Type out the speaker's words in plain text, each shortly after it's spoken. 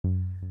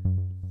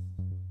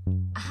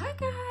Hi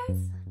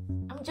guys,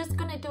 I'm just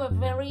gonna do a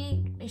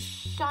very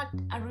short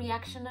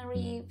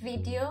reactionary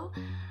video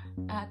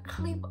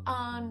clip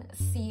on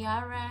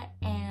Ciara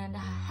and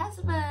her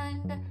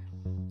husband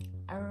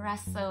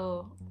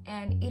Russell,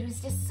 and it is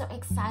just so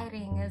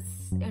exciting.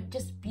 It's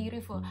just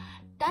beautiful.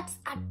 That's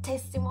a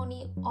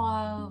testimony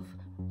of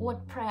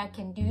what prayer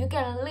can do. You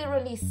can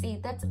literally see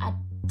that's a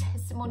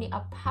testimony,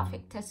 a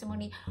perfect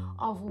testimony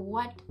of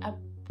what a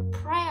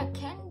prayer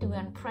can do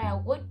and prayer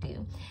would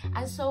do.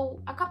 And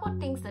so a couple of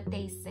things that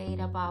they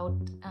said about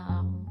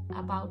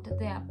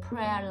their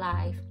prayer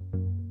life.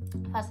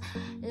 First,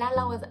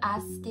 Lala was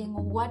asking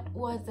what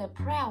was a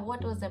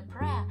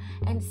prayer,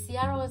 and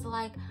Ciara was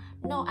like,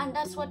 no, and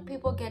that's what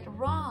people get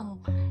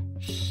wrong.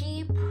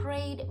 She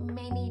prayed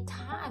many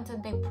times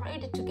and they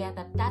prayed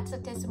together. That's a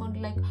testimony.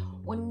 Like,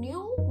 when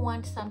you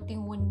want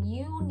something, when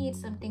you need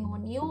something,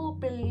 when you're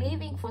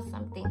believing for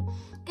something,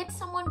 get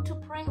someone to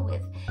pray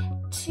with.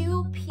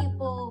 Two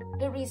people,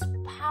 there is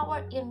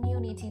power in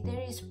unity.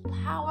 There is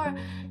power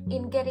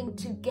in getting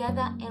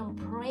together and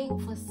praying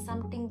for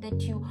something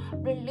that you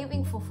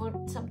believing for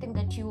something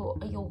that you're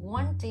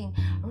wanting.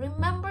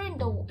 Remember in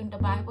the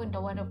Bible, in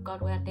the Word of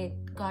God, where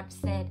God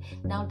said,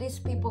 now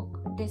there's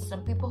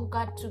some people who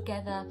got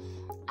together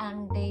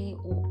and they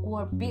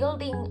were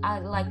building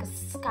like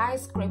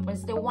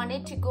skyscrapers. They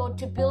wanted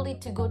to build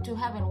it to go to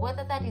heaven,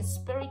 whether that is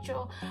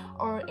spiritual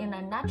or in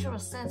a natural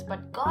sense.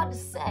 But God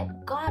said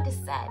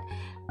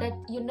that,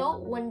 you know,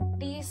 when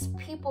these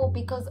people,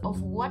 because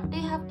of what they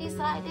have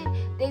decided,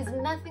 there's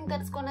nothing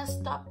that's gonna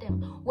stop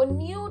them.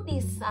 When you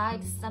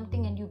decide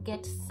something and you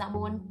get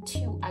someone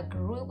to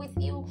agree with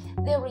you,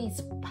 there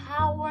is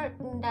power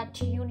in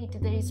that unity.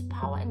 There is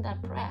power in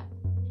that prayer.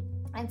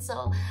 And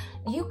so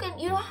you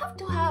don't have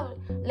to have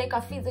like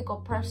a physical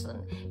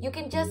person. You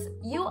can just,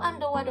 you and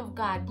the Word of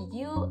God,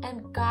 you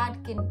and God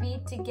can be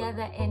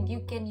together and you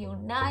can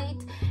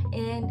unite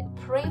and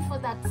pray for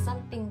that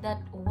something,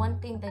 that one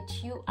thing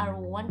that you are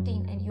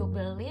wanting and you're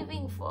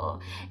believing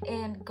for,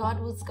 and God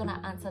was gonna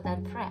answer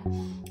that prayer.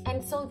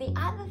 And so the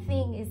other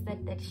thing is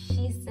that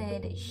she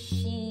said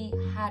she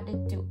had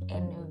to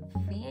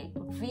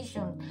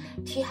vision.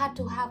 She had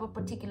to have a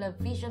particular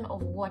vision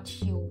of what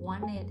she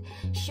wanted.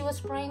 She was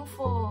praying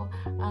for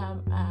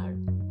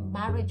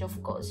marriage,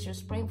 of course. She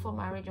was praying for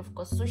marriage, of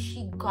course. So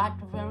she got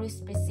very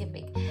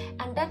specific,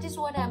 and that is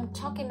what I'm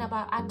talking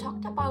about. I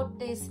talked about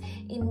this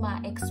in my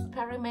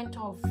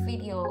experimental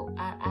video.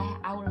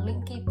 I'll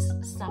link it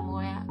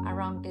somewhere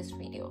around this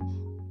video.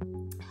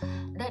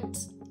 That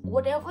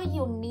whatever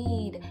you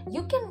need,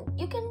 you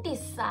can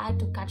decide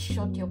to cut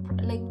short your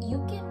prayer. Like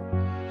you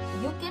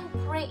can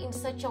pray in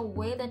such a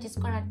way that it's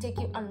gonna take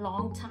you a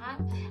long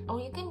time, or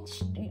you can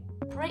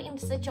pray in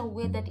such a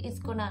way that it's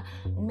gonna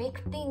make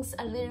things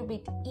a little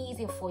bit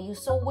easier for you.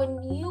 So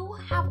when you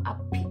have a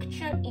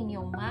picture in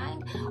your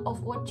mind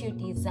of what you're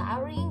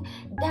desiring,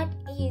 that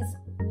is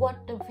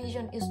what the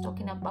vision is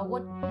talking about,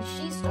 what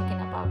she's talking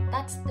about.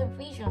 That's the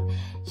vision.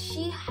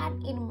 She had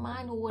in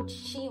mind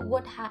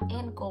what her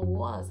end goal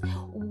was,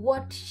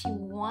 what she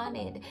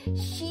wanted.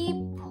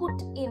 She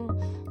put in,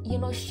 you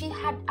know, she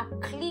had a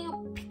clear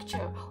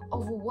picture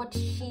of what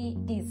she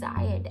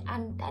desired,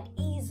 and that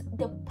is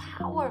the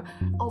power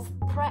of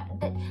prayer.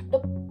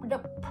 The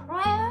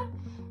prayer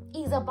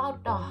is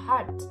about the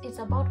heart. It's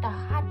about the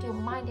heart, your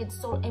mind and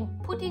soul, and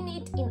putting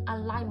it in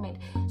alignment.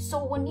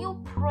 So when you're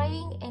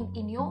praying and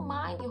in your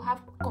mind you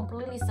have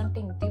completely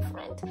something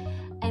different,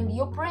 and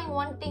you're praying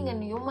one thing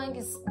and your mind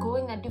is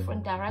going a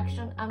different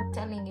direction, I'm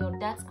telling you,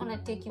 that's gonna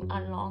take you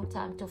a long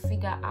time to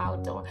figure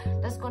out, or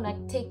that's gonna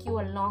take you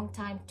a long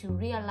time to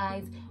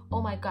realize,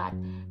 oh my God,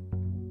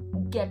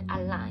 get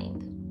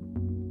aligned.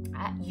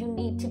 You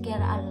need to get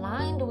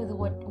aligned with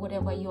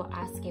whatever you're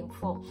asking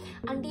for.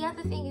 And the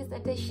other thing is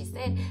that she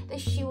said that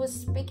she was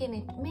speaking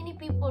it. Many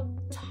people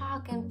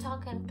talk,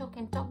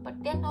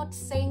 but they're not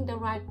saying the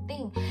right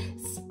thing.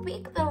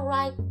 Speak the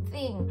right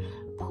thing.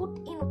 Put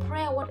in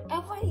prayer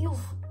whatever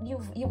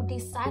you've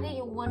decided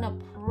you want to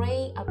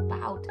pray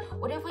about,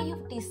 whatever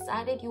you've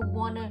decided you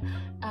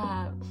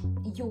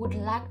would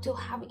like to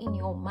have in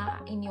your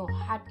mind, in your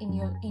heart, in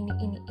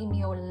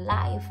your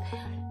life.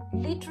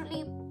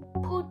 Literally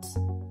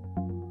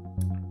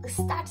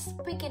start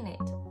speaking it.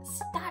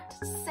 Start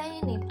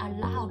saying it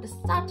aloud.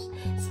 Start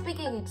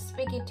speaking it.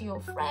 Speak it to your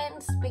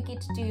friends. Speak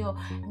it to your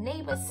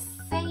neighbors.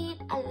 Say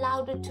it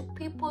aloud to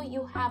people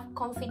you have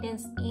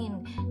confidence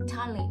in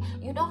telling.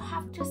 You don't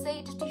have to say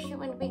it to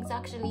human beings.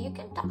 Actually, you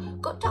can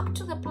go talk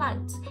to the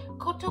plants.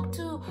 Go talk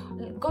to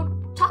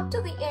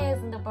the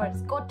airs and the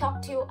birds. Go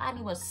talk to your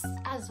animals.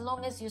 As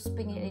long as you're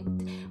speaking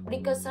it,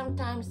 because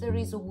sometimes there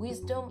is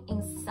wisdom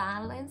in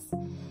silence.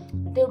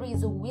 There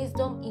is a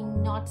wisdom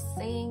in not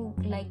saying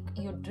like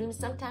your dreams.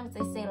 Sometimes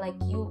they say like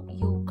you're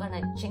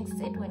gonna jinx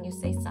it when you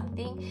say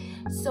something.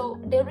 So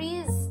there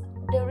is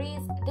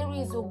there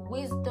is a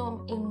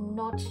wisdom in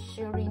not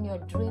sharing your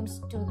dreams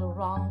to the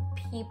wrong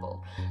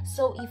people.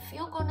 So if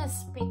you're gonna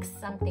speak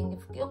something,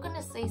 if you're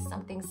gonna say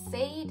something,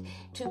 say it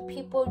to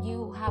people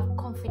you have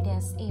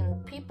confidence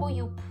in, people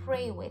you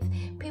pray with,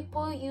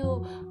 people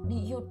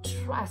you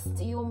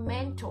trust, your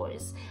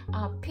mentors,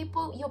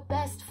 people, your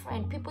best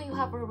friend, people you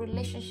have a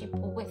relationship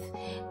with,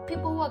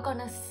 people who are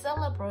gonna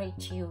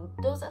celebrate you.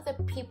 Those are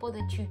the people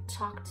that you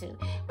talk to.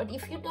 But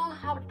if you don't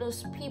have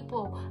those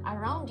people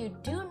around you,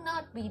 do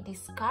not be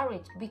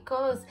discouraged,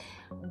 because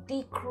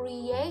the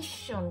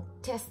creation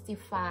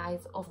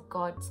testifies of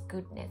God's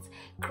goodness.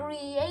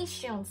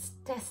 Creations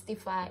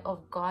testify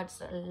of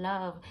God's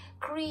love.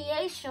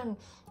 Creation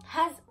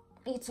has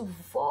its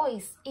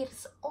voice,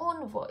 its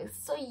own voice.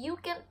 So you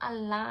can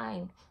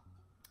align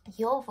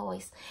your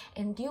voice,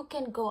 and you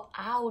can go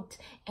out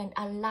and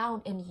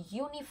align and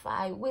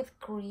unify with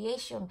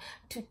creation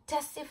to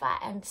testify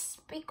and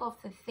speak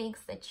of the things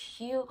that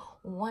you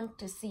want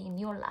to see in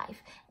your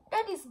life.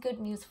 That is good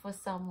news for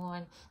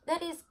someone.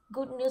 That is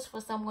good news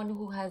for someone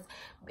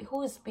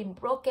who's been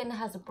broken,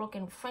 has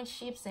broken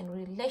friendships and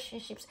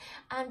relationships,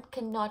 and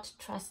cannot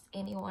trust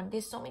anyone.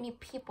 There's so many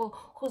people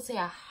whose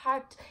their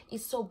heart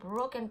is so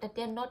broken that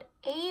they're not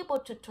able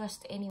to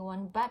trust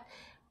anyone. But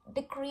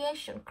the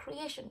creation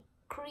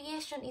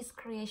is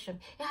creation.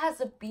 It has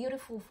a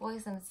beautiful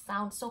voice and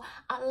sound. So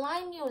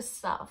align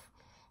yourself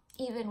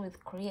even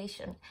with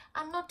creation,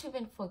 and not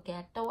even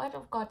forget the word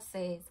of God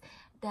says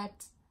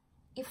that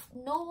if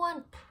no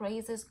one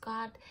praises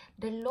God,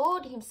 the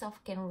Lord himself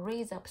can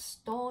raise up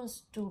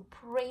stones to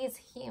praise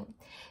him.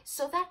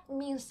 So that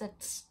means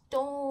that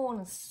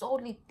stones,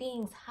 solid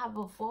things, have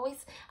a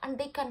voice, and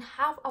they can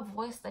have a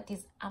voice that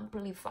is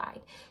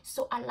amplified.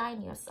 So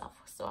align yourself.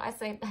 So I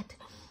said that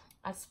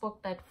I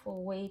spoke that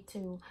for way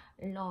too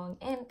long.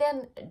 And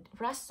then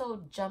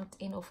Russell jumped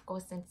in, of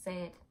course, and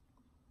said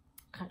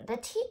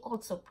that he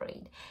also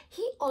prayed.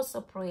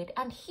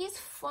 And his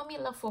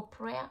formula for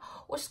prayer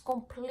was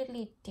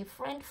completely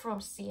different from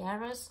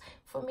Ciara's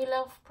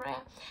formula of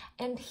prayer.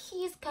 And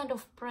his kind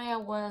of prayer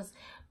was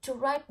to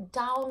write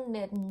down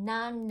the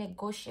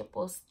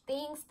non-negotiables,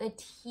 things that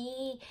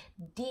he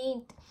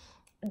did,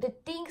 the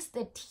things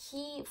that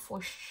he for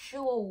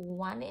sure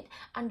wanted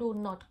and would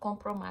not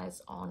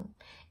compromise on.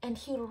 And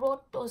he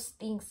wrote those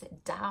things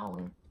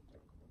down.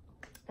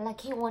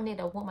 Like he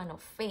wanted a woman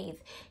of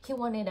faith. He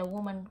wanted a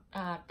woman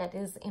that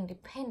is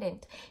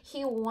independent.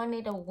 He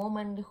wanted a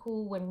woman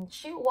who, when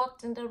she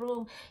walked in the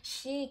room,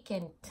 she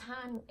can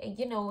turn,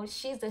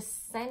 she's the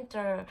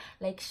center.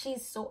 Like,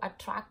 she's so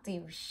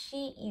attractive.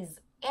 She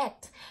is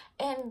it.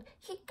 And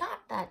he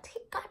got that.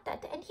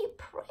 And he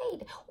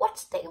prayed.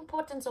 What's the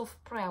importance of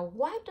prayer?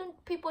 Why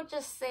don't people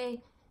just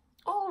say,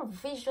 oh,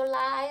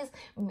 visualize,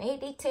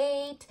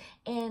 meditate,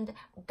 and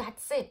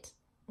that's it?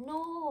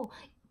 No.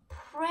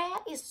 Prayer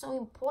is so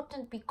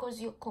important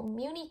because you're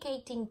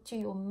communicating to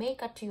your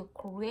maker, to your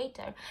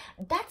creator.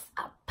 That's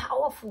a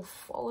powerful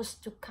force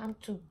to come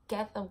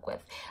together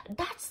with.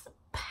 That's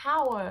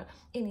power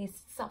in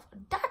itself.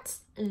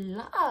 That's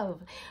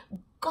love.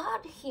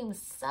 God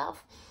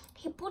himself,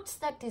 he puts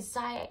that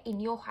desire in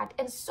your heart.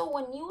 And so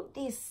when you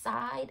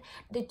decide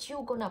that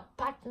you're going to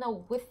partner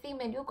with him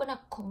and you're going to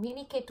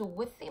communicate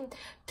with him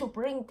to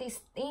bring this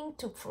thing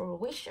to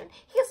fruition,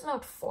 he's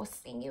not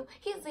forcing you.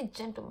 He's a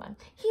gentleman.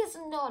 He's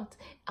not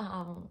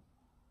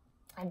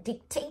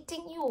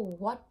dictating you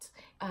what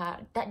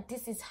that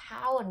this is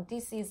how, and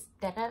this is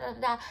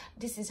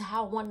this is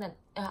how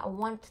I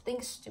want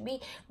things to be.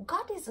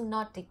 God is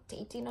not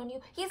dictating on you.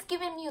 He's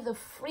given you the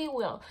free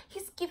will.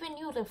 He's given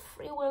you the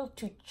free will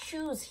to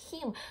choose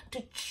him,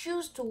 to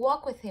choose to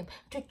walk with him,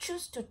 to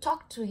choose to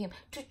talk to him,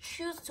 to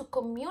choose to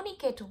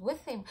communicate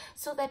with him,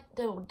 so that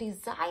the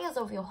desires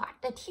of your heart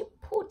that he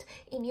put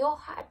in your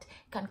heart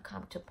can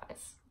come to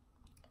pass.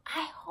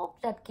 I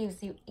hope that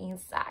gives you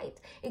insight.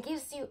 It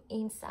gives you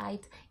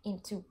insight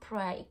into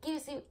prayer. It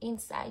gives you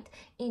insight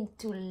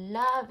into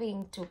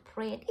loving to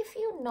pray. And if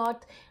you're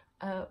not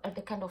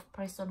the kind of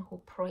person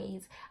who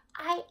prays,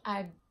 I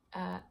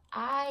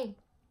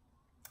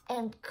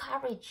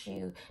encourage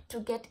you to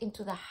get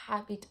into the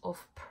habit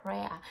of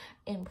prayer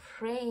and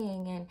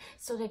praying, and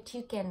so that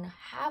you can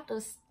have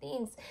those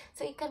things,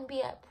 so it can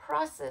be a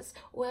process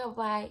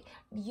whereby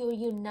you're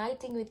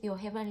uniting with your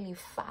Heavenly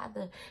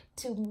Father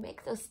to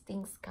make those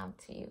things come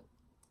to you.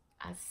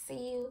 I'll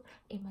see you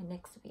in my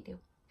next video.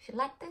 If you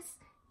like this,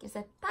 give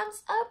a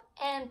thumbs up,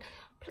 and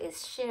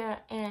please share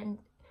and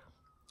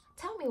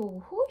tell me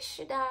who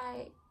should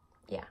I.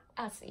 Yeah,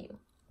 I'll see you.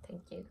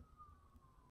 Thank you.